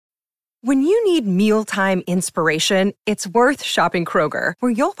When you need mealtime inspiration, it's worth shopping Kroger,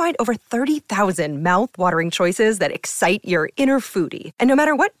 where you'll find over 30,000 mouth-watering choices that excite your inner foodie. And no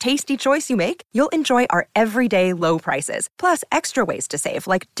matter what tasty choice you make, you'll enjoy our everyday low prices, plus extra ways to save,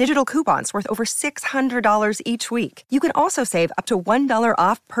 like digital coupons worth over $600 each week. You can also save up to $1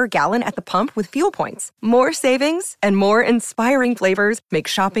 off per gallon at the pump with fuel points. More savings and more inspiring flavors make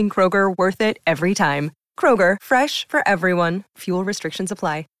shopping Kroger worth it every time. Kroger, fresh for everyone. Fuel restrictions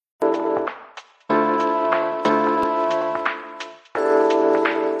apply.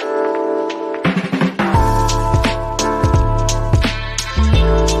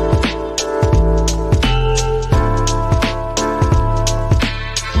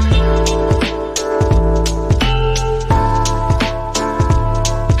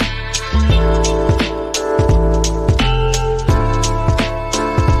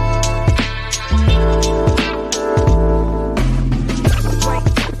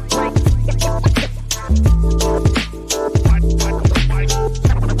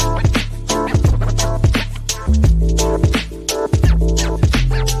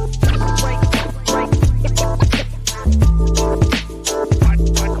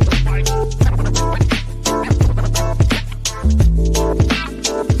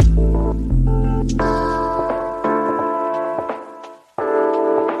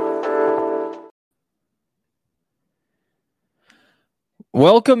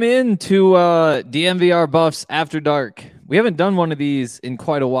 Welcome in to DNVR Buffs After Dark. We haven't done one of these in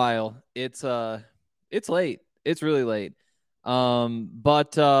quite a while. It's late. It's really late.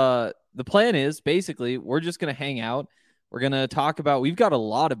 But the plan is basically we're just going to hang out. We're going to talk about, we've got a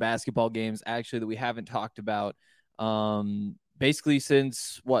lot of basketball games actually that we haven't talked about basically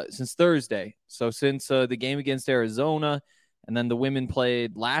since Thursday. So since the game against Arizona, and then the women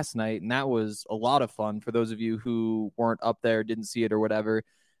played last night, and that was a lot of fun for those of you who weren't up there, didn't see it or whatever.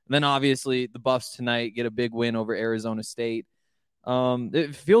 And then obviously the Buffs tonight get a big win over Arizona State.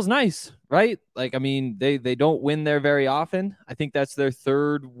 It feels nice, right? Like, I mean, they don't win there very often. I think that's their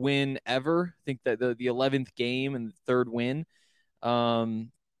third win ever. I think that the 11th game and the third win.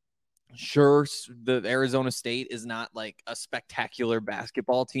 Sure, the Arizona State is not like a spectacular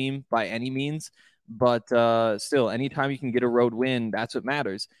basketball team by any means. But still, anytime you can get a road win, that's what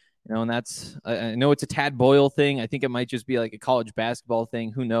matters. You know, and that's, I know it's a Tad Boyle thing. I think it might just be like a college basketball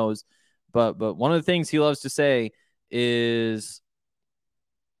thing. Who knows? But one of the things he loves to say is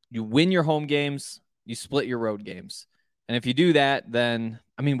you win your home games, you split your road games. And if you do that, then,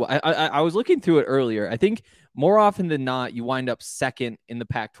 I mean, I was looking through it earlier. I think more often than not, you wind up second in the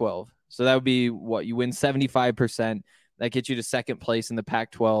Pac-12. So that would be what you win 75%. That gets you to second place in the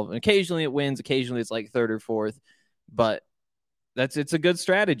Pac-12. And occasionally it wins. Occasionally it's like third or fourth. But it's a good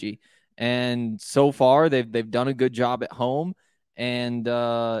strategy. And so far they've done a good job at home. And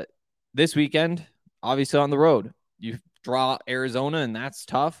this weekend, obviously on the road, you draw Arizona, and that's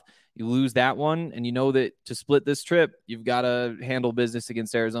tough. You lose that one, and you know that to split this trip, you've got to handle business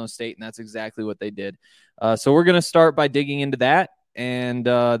against Arizona State, and that's exactly what they did. So we're going to start by digging into that, and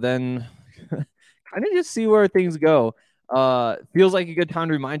then kind of just see where things go. Feels like a good time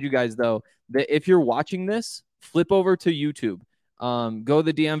to remind you guys, though, that if you're watching this, flip over to YouTube. Go to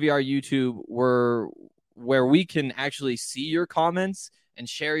the DNVR YouTube where we can actually see your comments and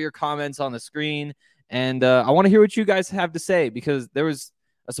share your comments on the screen. And I want to hear what you guys have to say, because there was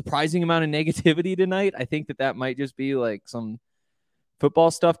a surprising amount of negativity tonight. I think that might just be like some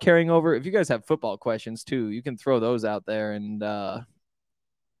football stuff carrying over. If you guys have football questions too, you can throw those out there, and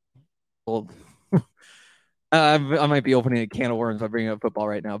well, I might be opening a can of worms by bringing up football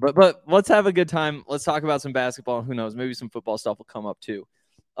right now, but let's have a good time. Let's talk about some basketball. Who knows? Maybe some football stuff will come up too.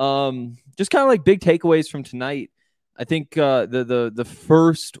 Just kind of like big takeaways from tonight. I think the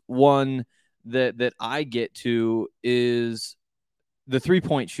first one that I get to is the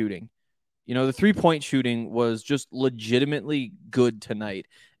 3-point shooting. You know, the 3-point shooting was just legitimately good tonight.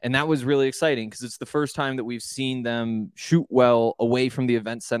 And that was really exciting because it's the first time that we've seen them shoot well away from the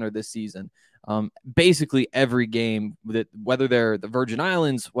event center this season. Basically every game, that whether they're the Virgin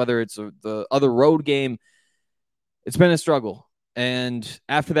Islands, whether it's the other road game, it's been a struggle. And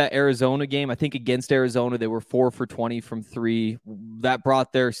after that Arizona game, I think against Arizona, they were 4 for 20 from 3. That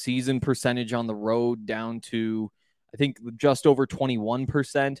brought their season percentage on the road down to, I think, just over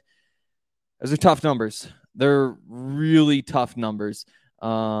 21%. Those are tough numbers. They're really tough numbers.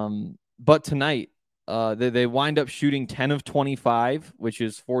 But tonight, they wind up shooting 10 of 25, which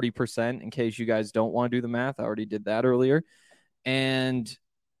is 40%. In case you guys don't want to do the math, I already did that earlier. And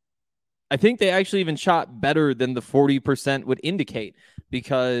I think they actually even shot better than the 40% would indicate,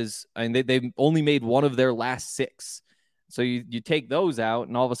 because they've only made one of their last 6. So you take those out,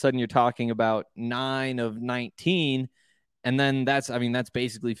 and all of a sudden you're talking about 9 of 19. And then that's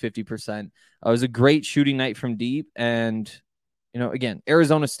basically 50%. It was a great shooting night from deep. And, again,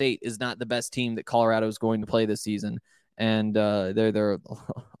 Arizona State is not the best team that Colorado is going to play this season. And they're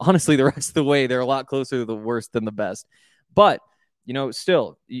honestly, the rest of the way, they're a lot closer to the worst than the best. But,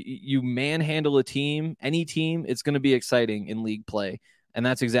 still, you manhandle a team, any team, it's going to be exciting in league play. And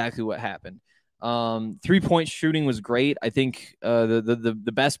that's exactly what happened. 3-point shooting was great. I think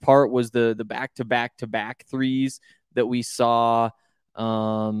the best part was the back-to-back-to-back threes that we saw.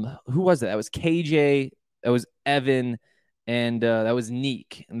 Who was it? That was KJ, that was Evan, and that was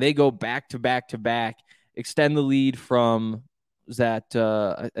Neek. And they go back-to-back-to-back, extend the lead from,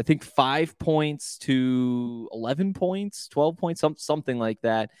 I think 5 points to 11 points, 12 points, something like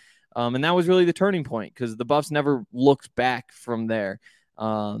that. And that was really the turning point, because the Buffs never looked back from there.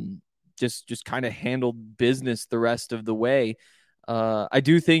 Just kind of handled business the rest of the way. I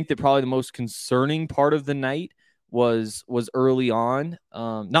do think that probably the most concerning part of the night was early on.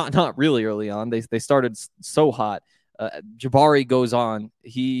 Not really early on. They started so hot. Jabari goes on.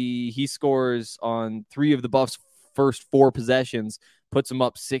 He scores on 3 of the Buffs' first 4 possessions, puts them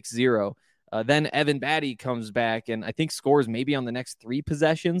up 6-0. Then Evan Batty comes back and I think scores maybe on the next 3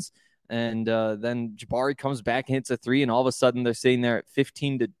 possessions. And then Jabari comes back and hits a 3, and all of a sudden they're sitting there at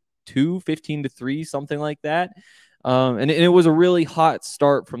 15-2, 15-3, something like that. And it was a really hot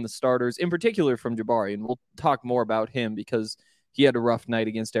start from the starters, in particular from Jabari. And we'll talk more about him because he had a rough night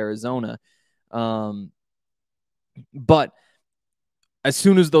against Arizona. But as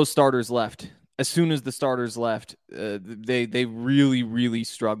soon as the starters left, they really, really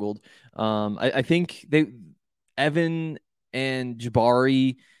struggled. I think Evan and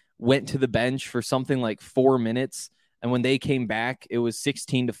Jabari went to the bench for something like 4 minutes. And when they came back, it was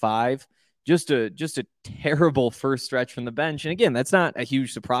 16-5. Just a terrible first stretch from the bench. And again, that's not a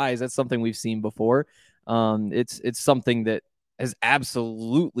huge surprise. That's something we've seen before. It's something that has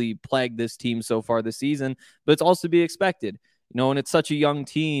absolutely plagued this team so far this season, but it's also to be expected. And it's such a young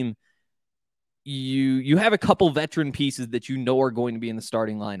team. You have a couple veteran pieces that are going to be in the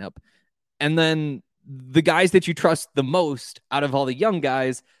starting lineup. And then the guys that you trust the most out of all the young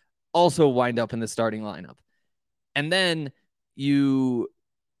guys also wind up in the starting lineup. And then you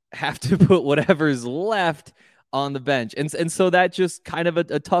have to put whatever's left on the bench. And so that just kind of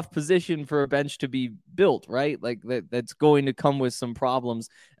a tough position for a bench to be built, right? Like that's going to come with some problems.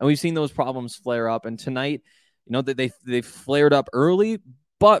 And we've seen those problems flare up. And tonight, that they flared up early,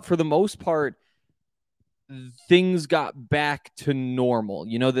 but for the most part, things got back to normal.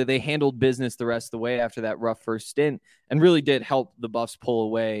 That they handled business the rest of the way after that rough first stint and really did help the Buffs pull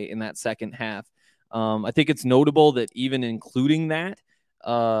away in that second half. I think it's notable that even including that,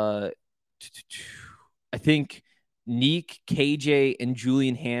 I think Neek, KJ, and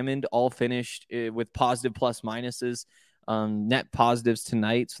Julian Hammond all finished with positive plus minuses, net positives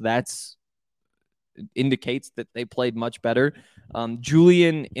tonight. So that's indicates that they played much better.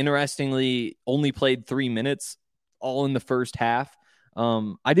 Julian, interestingly, only played 3 minutes, all in the first half.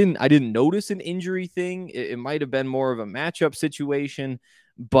 I didn't notice an injury thing. It might have been more of a matchup situation,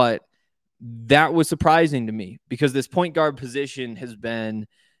 but that was surprising to me because this point guard position has been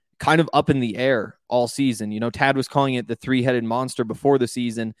kind of up in the air all season. Tad was calling it the 3-headed monster before the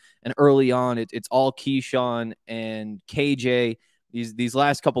season, and early on it's all Keyshawn and KJ. These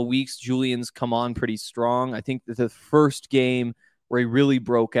last couple weeks, Julian's come on pretty strong. I think that the first game where he really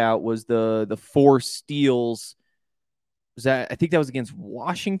broke out was the 4 steals. I think that was against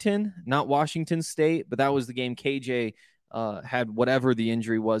Washington, not Washington State, but that was the game KJ had whatever the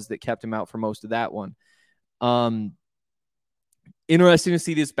injury was that kept him out for most of that one. Interesting to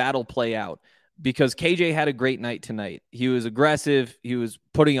see this battle play out because KJ had a great night tonight. He was aggressive. He was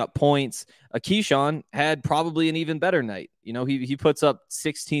putting up points. Keyshawn had probably an even better night. He puts up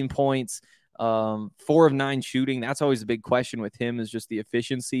 16 points, 4 of 9 shooting. That's always a big question with him is just the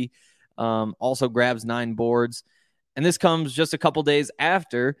efficiency. Also grabs 9 boards. And this comes just a couple days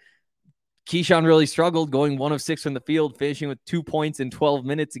after Keyshawn really struggled, going 1 of 6 from the field, finishing with 2 points in 12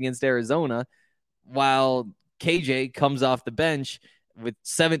 minutes against Arizona, while KJ comes off the bench with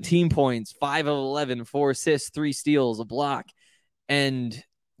 17 points, 5 of 11, 4 assists, 3 steals, a block. And,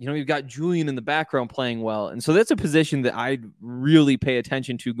 you've got Julian in the background playing well. And so that's a position that I'd really pay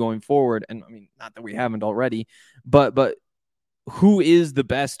attention to going forward. And not that we haven't already, but who is the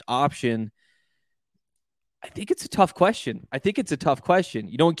best option? I think it's a tough question. When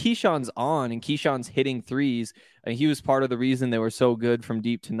Keyshawn's on and Keyshawn's hitting threes, and he was part of the reason they were so good from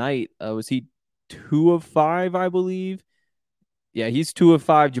deep tonight. Was he 2 of 5, I believe? Yeah, he's 2 of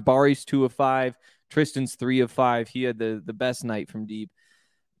 5. Jabari's 2 of 5. Tristan's 3 of 5. He had the best night from deep.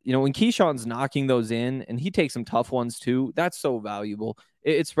 You know, when Keyshawn's knocking those in, and he takes some tough ones too, that's so valuable.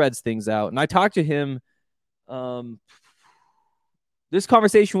 It spreads things out. And I talked to him. This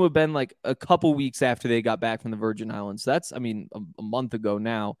conversation would have been like a couple weeks after they got back from the Virgin Islands. That's, I mean, a month ago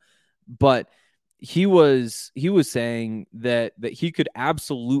now. But he was saying that he could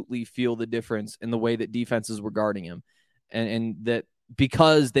absolutely feel the difference in the way that defenses were guarding him, and that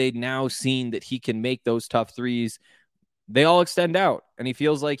because they'd now seen that he can make those tough threes, they all extend out, and he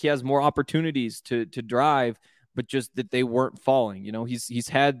feels like he has more opportunities to drive, but just that they weren't falling. You know, he's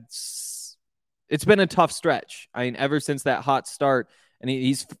had, it's been a tough stretch. I mean, ever since that hot start, and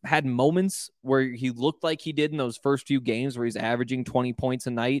he's had moments where he looked like he did in those first few games where he's averaging 20 points a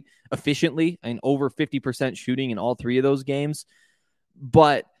night efficiently and over 50% shooting in all 3 of those games,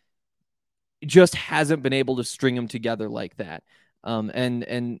 but just hasn't been able to string them together like that.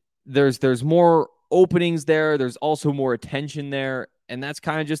 And there's more openings there. There's also more attention there. And that's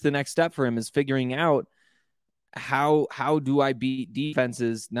kind of just the next step for him, is figuring out how do I beat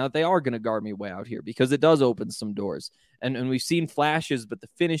defenses now that they are going to guard me way out here, because it does open some doors. And we've seen flashes, but the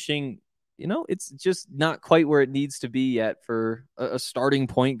finishing, you know, it's just not quite where it needs to be yet for a starting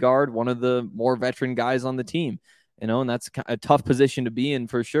point guard, one of the more veteran guys on the team, you know, and that's a tough position to be in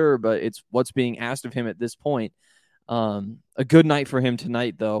for sure, but it's what's being asked of him at this point. A good night for him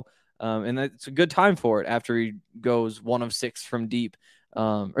tonight, though. And it's a good time for it after he goes 1 of 6 from deep.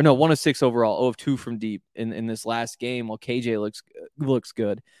 1 of 6 overall, 0 of 2 from deep in this last game, while KJ looks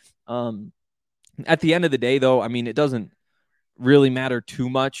good. At the end of the day, though, I mean, it doesn't really matter too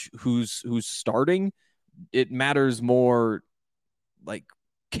much who's starting. It matters more, like,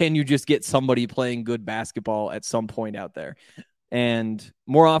 can you just get somebody playing good basketball at some point out there? And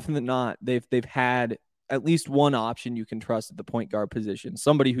more often than not, they've had at least one option you can trust at the point guard position,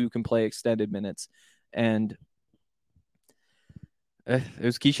 somebody who can play extended minutes. And it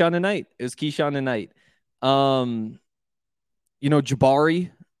was Keyshawn tonight. You know,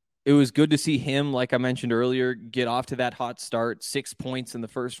 Jabari, it was good to see him, like I mentioned earlier, get off to that hot start. 6 points in the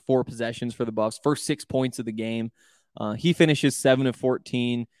first 4 possessions for the Buffs, first 6 points of the game. He finishes 7 of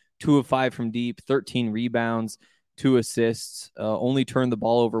 14, 2 of 5 from deep, 13 rebounds, 2 assists, only turned the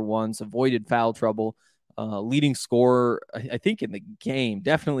ball over once, avoided foul trouble, leading scorer, I think, in the game,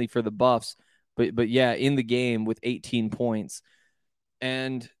 definitely for the Buffs, but yeah, in the game with 18 points.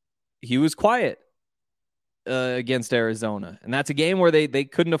 And he was quiet against Arizona. And that's a game where they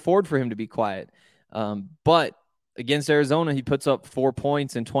couldn't afford for him to be quiet. But against Arizona, he puts up 4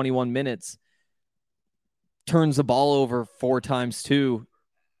 points in 21 minutes, turns the ball over 4 times too.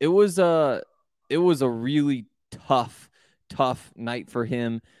 It was a really tough night for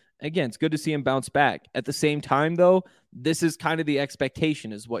him. Again, it's good to see him bounce back. At the same time, though, this is kind of the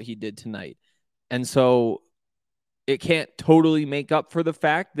expectation, is what he did tonight. And so it can't totally make up for the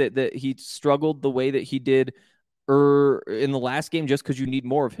fact that he struggled the way that he did in the last game, just because you need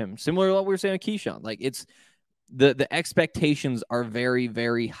more of him. Similar to what we were saying with Keyshawn. Like, it's the expectations are very,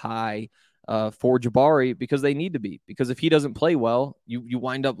 very high for Jabari, because they need to be. Because if he doesn't play well, you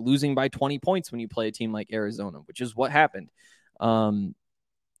wind up losing by 20 points when you play a team like Arizona, which is what happened.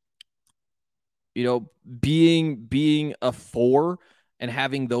 You know, being a 4 and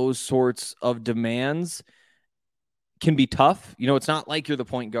having those sorts of demands can be tough. You know, it's not like you're the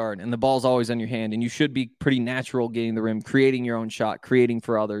point guard and the ball's always on your hand, and you should be pretty natural getting the rim, creating your own shot, creating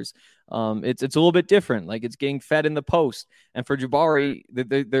for others. It's a little bit different. Like, it's getting fed in the post. And for Jabari,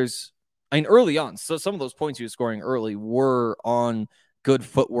 there's, I mean, early on, so some of those points he was scoring early were on good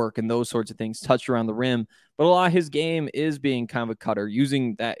footwork and those sorts of things, touched around the rim. But a lot of his game is being kind of a cutter,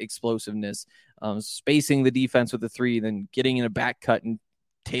 using that explosiveness, spacing the defense with a 3, then getting in a back cut and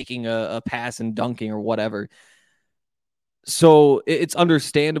taking a pass and dunking or whatever. So it's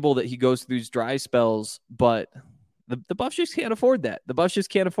understandable that he goes through these dry spells, but the Buffs just can't afford that.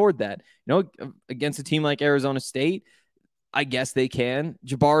 You know, against a team like Arizona State, I guess they can.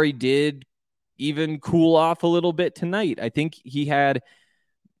 Jabari did even cool off a little bit tonight. I think he had,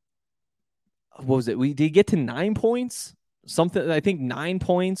 what was it? Did he get to 9 points? Something, I think 9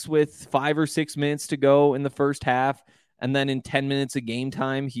 points with 5 or 6 minutes to go in the first half. And then in 10 minutes of game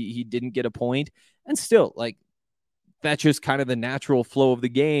time, he didn't get a point. And still, like, that's just kind of the natural flow of the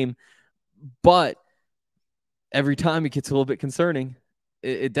game. But every time it gets a little bit concerning.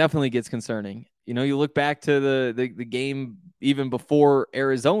 It definitely gets concerning. You know, you look back to the game even before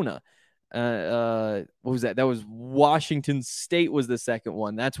Arizona. What was that? That was Washington State was the second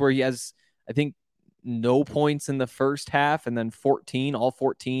one. That's where he has, I think, no points in the first half, and then all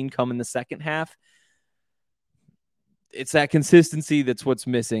 14 come in the second half. it's that consistency that's what's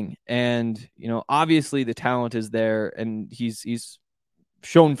missing. And, obviously the talent is there, and he's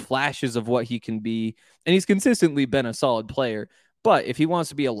shown flashes of what he can be, and he's consistently been a solid player. But if he wants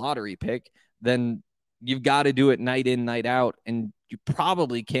to be a lottery pick, then you've got to do it night in, night out, and you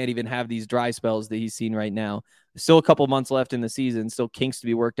probably can't even have these dry spells that he's seen right now. There's still a couple months left in the season, still kinks to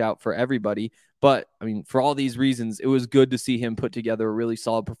be worked out for everybody. But, I mean, for all these reasons, it was good to see him put together a really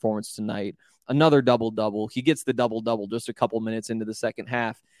solid performance tonight. Another double-double. He gets the double-double just a couple minutes into the second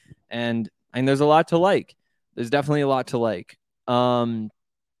half. And there's a lot to like. There's definitely a lot to like.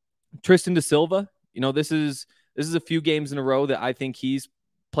 Tristan da Silva, this is a few games in a row that I think he's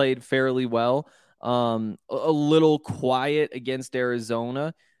played fairly well. A little quiet against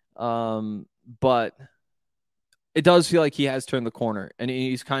Arizona, but it does feel like he has turned the corner, and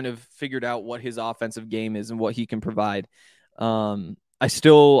he's kind of figured out what his offensive game is and what he can provide. I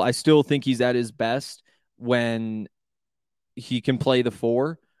still think he's at his best when he can play the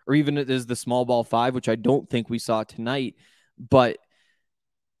 4, or even as the small ball 5, which I don't think we saw tonight. But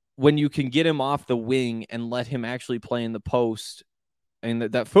when you can get him off the wing and let him actually play in the post, and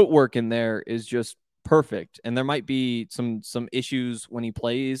that footwork in there is just perfect. And there might be some issues when he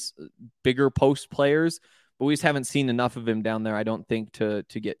plays bigger post players, but we just haven't seen enough of him down there, I don't think, to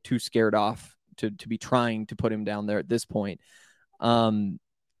get too scared off to be trying to put him down there at this point.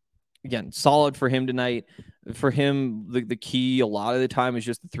 Again, solid for him tonight. For him, the key a lot of the time is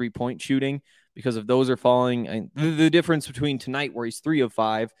just the 3-point shooting, because if those are falling, and the difference between tonight, where he's 3 of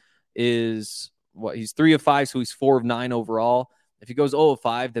 5, is what he's 3 of 5, so he's 4 of 9 overall. If he goes 0 of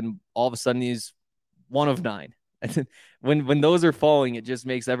 5, then all of a sudden he's 1 of 9. when those are falling, it just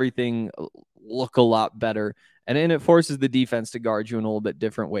makes everything look a lot better, and it forces the defense to guard you in a little bit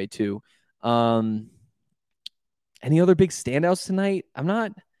different way too. Any other big standouts tonight?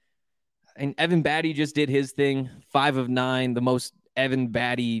 And Evan Batty just did his thing, 5 of 9, the most Evan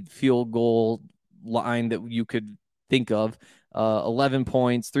Batty field goal line that you could think of. 11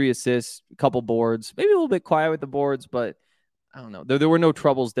 points, 3 assists, a couple boards, maybe a little bit quiet with the boards, but I don't know. There were no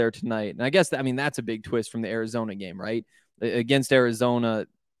troubles there tonight. And I guess, that's a big twist from the Arizona game, right? Against Arizona,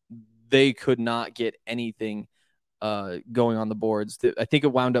 they could not get anything going on the boards. I think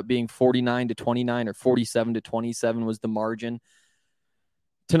it wound up being 49-29 or 47-27 was the margin.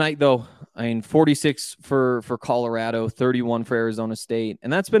 Tonight, though, 46 for Colorado, 31 for Arizona State.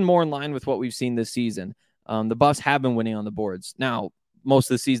 And that's been more in line with what we've seen this season. The Buffs have been winning on the boards. Now, most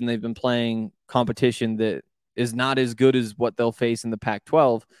of the season they've been playing competition that is not as good as what they'll face in the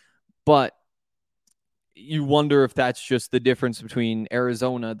Pac-12. But you wonder if that's just the difference between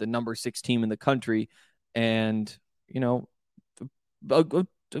Arizona, the number 6 team in the country, and, a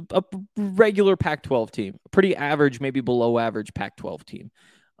regular Pac-12 team, a pretty average, maybe below average Pac-12 team.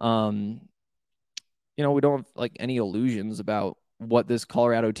 We don't have like any illusions about what this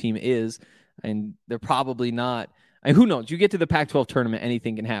Colorado team is, and they're probably not. And who knows? You get to the Pac-12 tournament,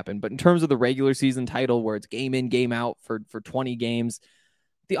 anything can happen. But in terms of the regular season title, where it's game in, game out for 20 games,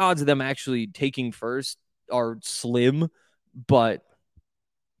 the odds of them actually taking first are slim. But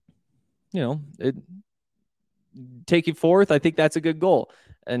taking fourth, I think that's a good goal.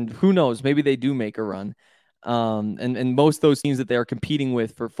 And who knows? Maybe they do make a run. And most of those teams that they are competing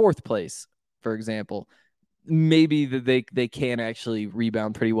with for 4th place, for example, maybe that they can actually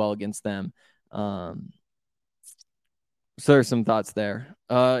rebound pretty well against them. So there's some thoughts there.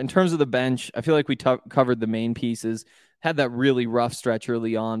 In terms of the bench, I feel like we covered the main pieces. Had that really rough stretch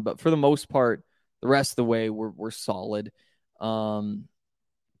early on, but for the most part, the rest of the way we're solid. We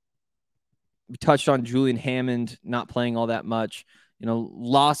touched on Julian Hammond not playing all that much.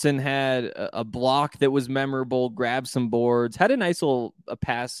 Lawson had a block that was memorable, grabbed some boards, had a nice little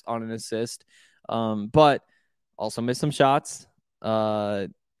pass on an assist, but also missed some shots.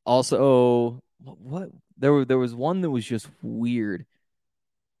 Also, what there was one that was just weird.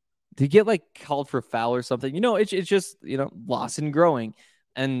 Did he get called for a foul or something? It's just Lawson growing,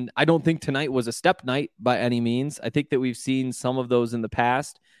 and I don't think tonight was a step night by any means. I think that we've seen some of those in the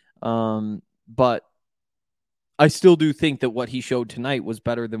past, but I still do think that what he showed tonight was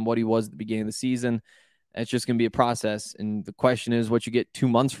better than what he was at the beginning of the season. It's just going to be a process. And the question is what you get 2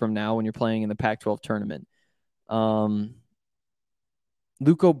 months from now when you're playing in the Pac-12 tournament.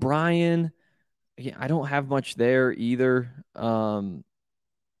 Luke O'Brien, I don't have much there either.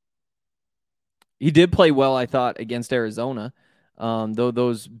 He did play well, I thought, against Arizona. Though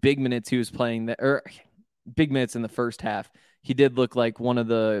those big minutes he was playing, big minutes in the first half, he did look like one of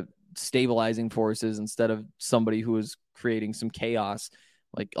the stabilizing forces instead of somebody who was creating some chaos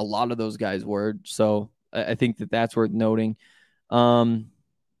like a lot of those guys were. So I think that that's worth noting.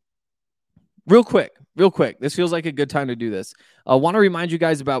 Real quick. This feels like a good time to do this. I want to remind you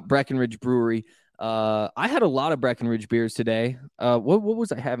guys about Breckenridge Brewery. I had a lot of Breckenridge beers today. What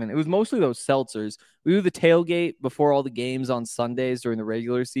was I having? It was mostly those seltzers. We do the tailgate before all the games on Sundays during the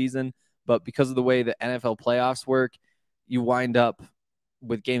regular season, but because of the way the NFL playoffs work, you wind up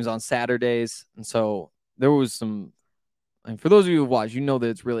with games on Saturdays, and so there was some. And for those of you who watch, you know that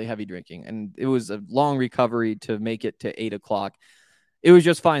it's really heavy drinking, and it was a long recovery to make it to 8 o'clock. It was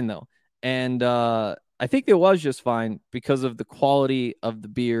just fine though. And I think it was just fine because of the quality of the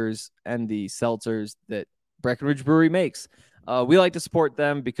beers and the seltzers that Breckenridge Brewery makes. We like to support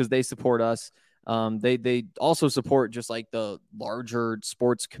them because they support us. They also support just like the larger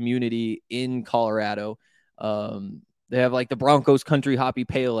sports community in Colorado. They have like the Broncos Country Hoppy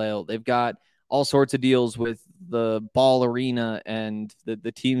Pale Ale. They've got all sorts of deals with the Ball Arena and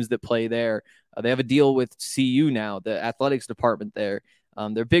the teams that play there. They have a deal with CU now, the athletics department there.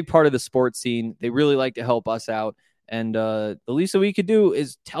 They're a big part of the sports scene. They really like to help us out. And the least that we could do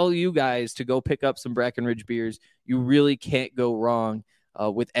is tell you guys to go pick up some Breckenridge beers. You really can't go wrong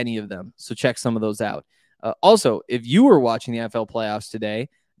with any of them. So check some of those out. Also, if you were watching the NFL playoffs today,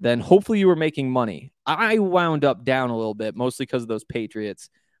 then hopefully you were making money. I wound up down a little bit, mostly because of those Patriots.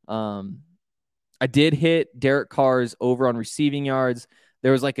 I did hit Derek Carr's over on receiving yards.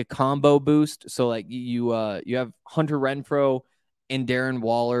 There was like a combo boost. So like you have Hunter Renfrow and Darren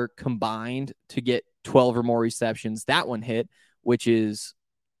Waller combined to get 12 or more receptions. That one hit, which is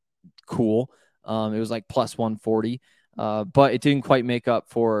cool. It was like plus 140, but it didn't quite make up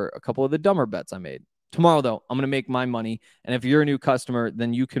for a couple of the dumber bets I made. Tomorrow, though, I'm going to make my money. And if you're a new customer,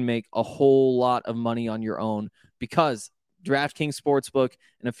 then you can make a whole lot of money on your own because DraftKings Sportsbook,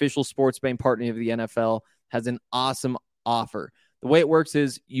 an official sports betting partner of the NFL, has an awesome offer. The way it works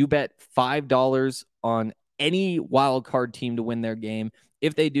is you bet $5 on any wild card team to win their game.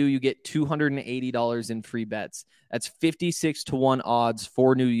 If they do, you get $280 in free bets. That's 56-1 odds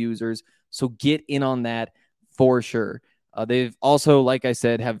for new users. So get in on that for sure. They've also, like I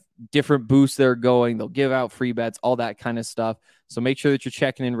said, have different boosts that are going. They'll give out free bets, all that kind of stuff. So make sure that you're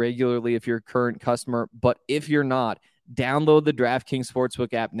checking in regularly if you're a current customer. But if you're not, download the DraftKings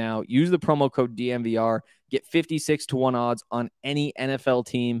Sportsbook app now. Use the promo code DNVR. Get 56-1 odds on any NFL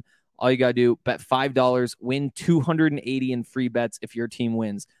team. All you got to do, bet $5, win $280 in free bets if your team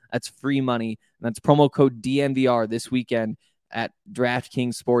wins. That's free money. And that's promo code DNVR this weekend at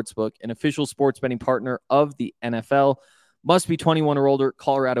DraftKings Sportsbook, an official sports betting partner of the NFL. Must be 21 or older,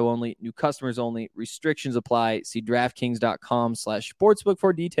 Colorado only, new customers only, restrictions apply. See DraftKings.com/sportsbook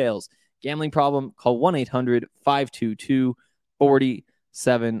for details. Gambling problem, call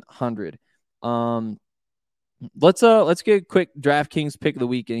 1-800-522-4700. Let's get a quick DraftKings pick of the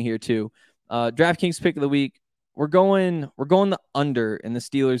week in here too. DraftKings pick of the week. We're going the under in the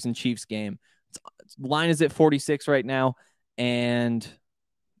Steelers and Chiefs game. Line is at 46 right now, and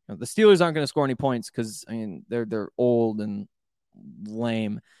the Steelers aren't going to score any points because they're old and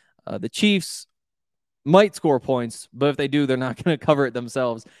lame. The Chiefs might score points, but if they do, they're not going to cover it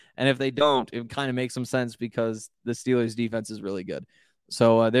themselves. And if they don't, it kind of makes some sense because the Steelers defense is really good.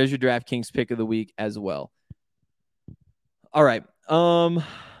 So there's your DraftKings pick of the week as well. All right.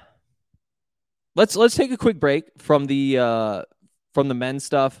 Let's take a quick break from the men's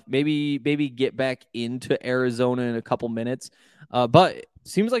stuff. Maybe get back into Arizona in a couple minutes. But it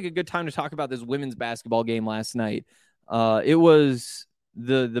seems like a good time to talk about this women's basketball game last night. It was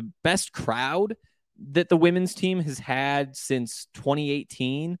the best crowd that the women's team has had since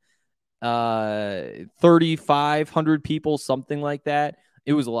 2018. 3,500 people, something like that.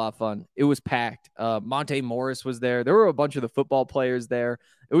 It was a lot of fun. It was packed. Monte Morris was there. There were a bunch of the football players there.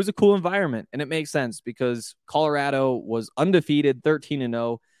 It was a cool environment, and it makes sense because Colorado was undefeated,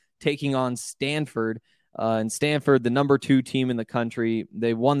 13-0, taking on Stanford. And Stanford, the number 2 team in the country,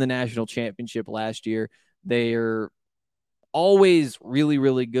 they won the national championship last year. They're always really,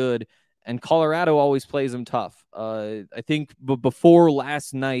 really good, and Colorado always plays them tough. I think before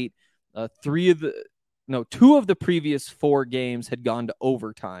last night, 2 of the previous 4 games had gone to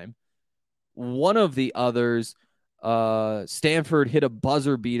overtime. One of the others, Stanford hit a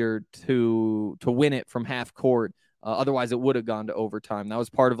buzzer beater to win it from half court. Otherwise, it would have gone to overtime. That was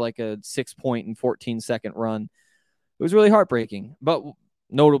part of like a 6-point and 14-second run. It was really heartbreaking. But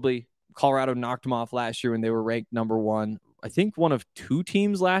notably, Colorado knocked them off last year when they were ranked number 1. I think one of 2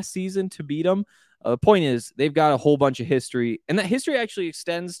 teams last season to beat them. The point is, they've got a whole bunch of history, and that history actually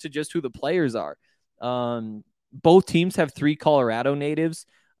extends to just who the players are. Both teams have 3 Colorado natives.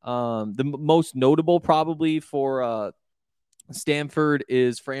 The most notable probably for Stanford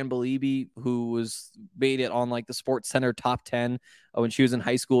is Fran Beliebe, who was made it on like the Sports Center top 10 when she was in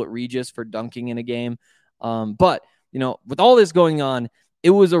high school at Regis for dunking in a game. But, with all this going on, it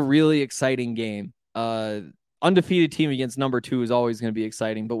was a really exciting game. Undefeated team against number 2 is always going to be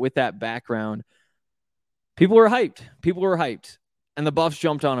exciting. But with that background, people were hyped. And the Buffs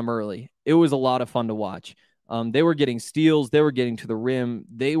jumped on them early. It was a lot of fun to watch. They were getting steals. They were getting to the rim.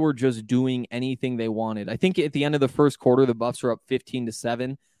 They were just doing anything they wanted. I think at the end of the first quarter, the Buffs were up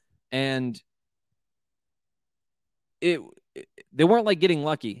 15-7, and they weren't like getting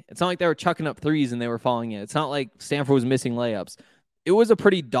lucky. It's not like they were chucking up threes and they were falling in. It's not like Stanford was missing layups. It was a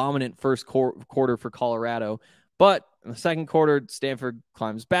pretty dominant first quarter for Colorado. But in the second quarter, Stanford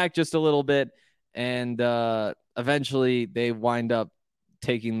climbs back just a little bit, and eventually they wind up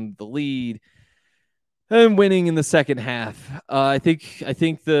taking the lead and winning in the second half. I think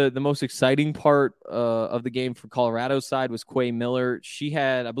the most exciting part of the game for Colorado's side was Quay Miller. She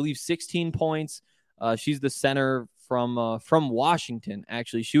had, I believe, 16 points. She's the center from Washington,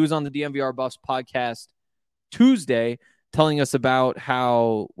 actually. She was on the DNVR Buffs podcast Tuesday telling us about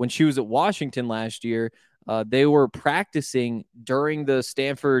how when she was at Washington last year, they were practicing during the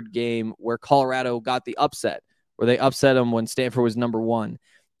Stanford game where Colorado got the upset, where they upset them when Stanford was number 1.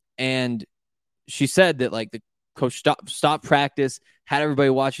 And she said that like the coach stopped practice, had everybody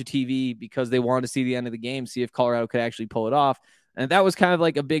watch the TV because they wanted to see the end of the game, see if Colorado could actually pull it off. And that was kind of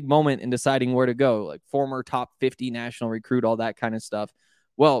like a big moment in deciding where to go, like former top 50 national recruit, all that kind of stuff.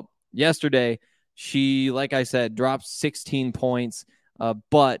 Well, yesterday, she, like I said, dropped 16 points,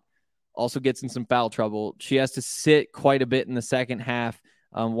 but also gets in some foul trouble. She has to sit quite a bit in the second half,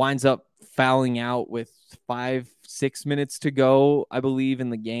 winds up fouling out with 5-6 minutes to go, I believe, in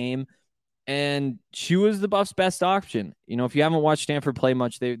the game. And she was the Buffs' best option. If you haven't watched Stanford play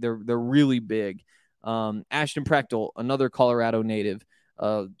much, they're really big. Ashton Prechtel, another Colorado native,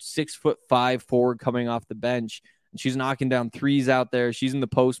 6'5" forward coming off the bench. And she's knocking down threes out there. She's in the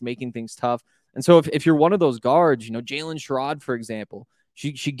post, making things tough. And so if you're one of those guards, Jalen Sherrod, for example,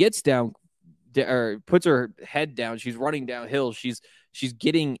 she gets down or puts her head down. She's running downhill. She's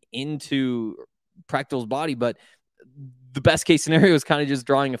getting into Prechtel's body, but the best case scenario is kind of just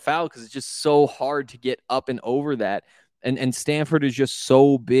drawing a foul because it's just so hard to get up and over that. And Stanford is just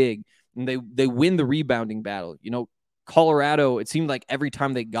so big, and they win the rebounding battle. Colorado, it seemed like every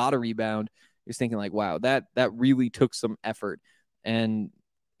time they got a rebound, you're thinking like, wow, that really took some effort. And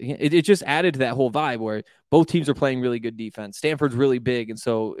it just added to that whole vibe where both teams are playing really good defense. Stanford's really big, and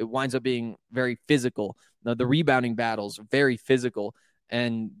so it winds up being very physical. Now, the rebounding battles are very physical,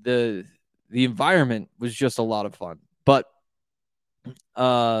 and the environment was just a lot of fun. But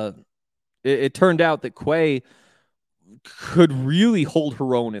it turned out that Quay could really hold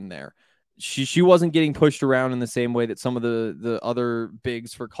her own in there. She wasn't getting pushed around in the same way that some of the other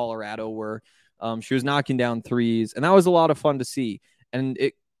bigs for Colorado were. She was knocking down threes, and that was a lot of fun to see. And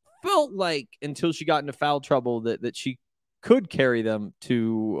it felt like until she got into foul trouble that she could carry them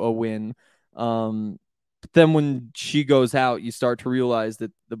to a win. But then when she goes out, you start to realize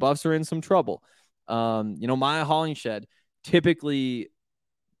that the Buffs are in some trouble. Maya Hollingshed, typically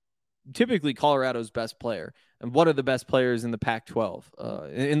Colorado's best player and one of the best players in the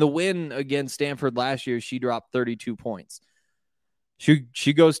Pac-12. In the win against Stanford last year, she dropped 32 points.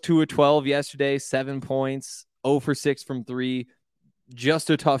 She goes 2-12 yesterday, 7 points, 0 for 6 from 3. Just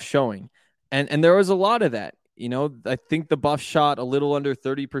a tough showing. And there was a lot of that. I think the Buffs shot a little under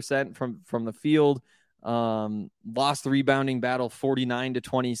 30% from the field. Lost the rebounding battle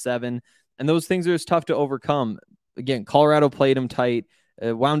 49-27. And those things are just tough to overcome. Again, Colorado played them tight.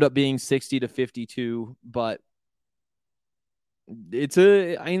 It wound up being 60-52, but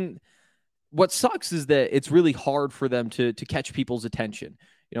what sucks is that it's really hard for them to catch people's attention.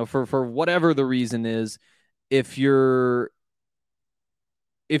 For whatever the reason is, if you're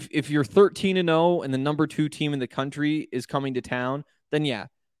 13-0 and the number 2 team in the country is coming to town, then yeah,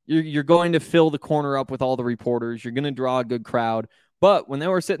 you're going to fill the corner up with all the reporters. You're going to draw a good crowd. But when they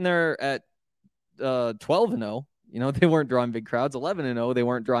were sitting there at 12-0, they weren't drawing big crowds. 11-0, they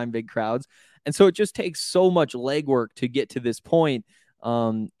weren't drawing big crowds. And so it just takes so much legwork to get to this point.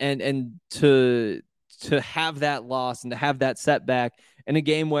 And to have that loss and to have that setback in a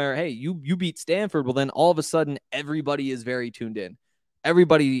game where, hey, you beat Stanford, well, then all of a sudden everybody is very tuned in.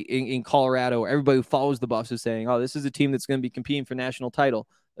 Everybody in Colorado, everybody who follows the Buffs is saying, oh, this is a team that's going to be competing for national title.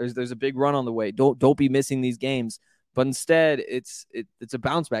 There's a big run on the way. Don't be missing these games. But instead, it's a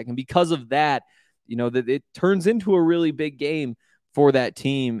bounce back. And because of that, that it turns into a really big game for that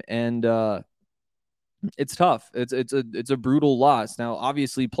team. And it's tough. It's a brutal loss. Now,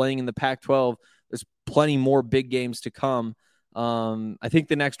 obviously, playing in the Pac-12, there's plenty more big games to come. I think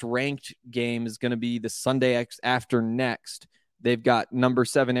the next ranked game is going to be the Sunday after next. They've got number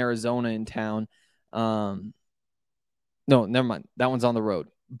 7 Arizona in town. No, never mind. That one's on the road.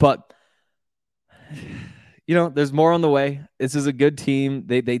 But there's more on the way. This is a good team.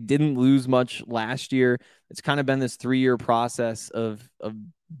 They didn't lose much last year. It's kind of been this 3-year process of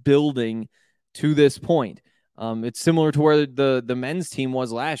building to this point. It's similar to where the men's team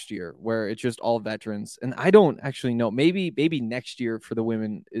was last year, where it's just all veterans. And I don't actually know. Maybe next year for the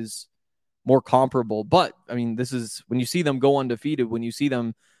women is more comparable. But I mean, this is when you see them go undefeated, when you see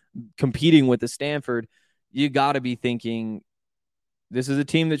them competing with the Stanford, you got to be thinking this is a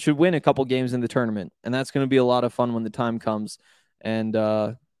team that should win a couple games in the tournament. And that's going to be a lot of fun when the time comes. And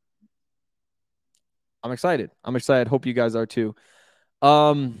I'm excited. Hope you guys are too.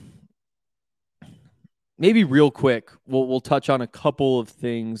 Maybe real quick, we'll touch on a couple of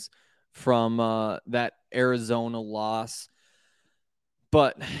things from that Arizona loss.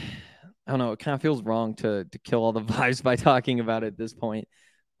 But I don't know, it kind of feels wrong to kill all the vibes by talking about it at this point.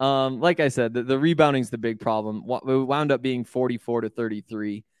 Like I said, the rebounding is the big problem. We wound up being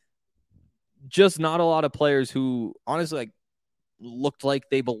 44-33. Just not a lot of players who honestly looked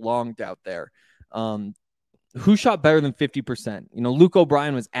like they belonged out there. Who shot better than 50%? Luke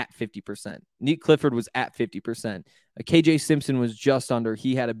O'Brien was at 50%. Neat Clifford was at 50%. KJ Simpson was just under.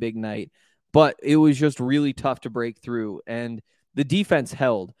 He had a big night. But it was just really tough to break through. And the defense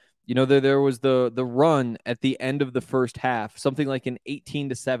held. There was the run at the end of the first half, something like an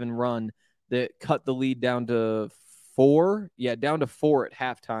 18-7 run that cut the lead down to 4. Yeah, down to 4 at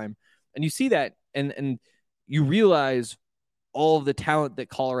halftime. And you see that, and you realize all of the talent that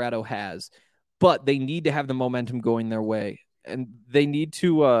Colorado has, but they need to have the momentum going their way, and they need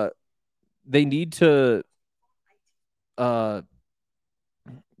to they need to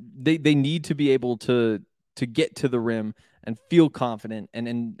be able to get to the rim and feel confident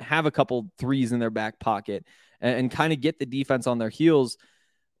and have a couple threes in their back pocket and kind of get the defense on their heels,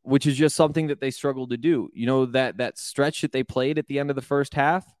 which is just something that they struggled to do. That stretch that they played at the end of the first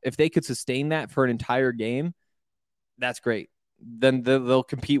half, if they could sustain that for an entire game, that's great. Then they'll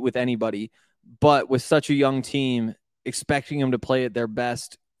compete with anybody. But with such a young team, expecting them to play at their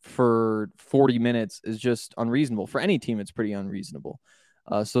best for 40 minutes is just unreasonable. For any team, it's pretty unreasonable.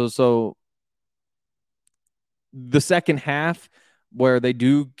 So the second half, where they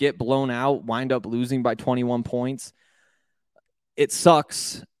do get blown out, wind up losing by 21 points, it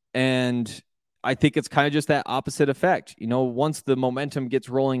sucks. And I think it's kind of just that opposite effect. Once the momentum gets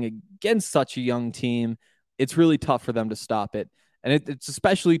rolling against such a young team, it's really tough for them to stop it. And it's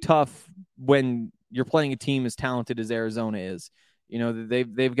especially tough when you're playing a team as talented as Arizona is.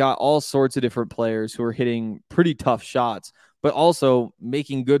 They've got all sorts of different players who are hitting pretty tough shots, but also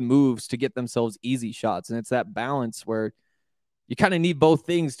making good moves to get themselves easy shots. And it's that balance where you kind of need both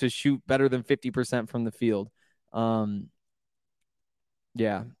things to shoot better than 50% from the field.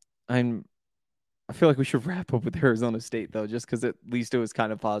 Yeah, I feel like we should wrap up with Arizona State, though, just because at least it was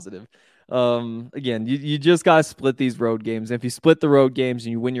kind of positive. Again, you just got to split these road games. If you split the road games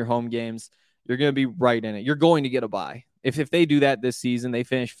and you win your home games, you're going to be right in it. You're going to get a bye. If they do that this season, they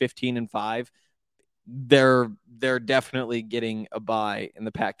finish 15-5, they're definitely getting a bye in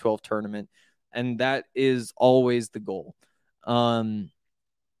the Pac-12 tournament, and that is always the goal.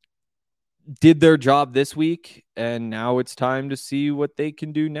 Did their job this week, and now it's time to see what they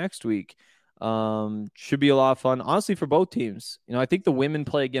can do next week. Should be a lot of fun, honestly, for both teams. I think the women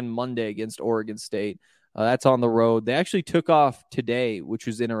play again Monday against Oregon State. That's on the road. They actually took off today, which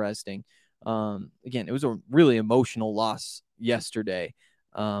was interesting. Again, it was a really emotional loss yesterday.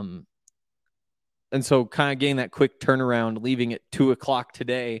 And so kind of getting that quick turnaround, leaving at 2:00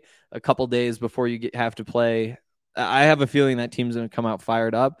 today, a couple days before you have to play. I have a feeling that team's going to come out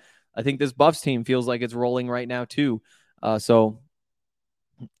fired up. I think this Buffs team feels like it's rolling right now too. So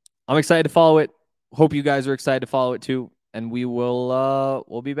I'm excited to follow it. Hope you guys are excited to follow it too. And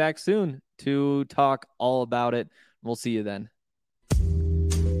we'll be back soon to talk all about it. We'll see you then.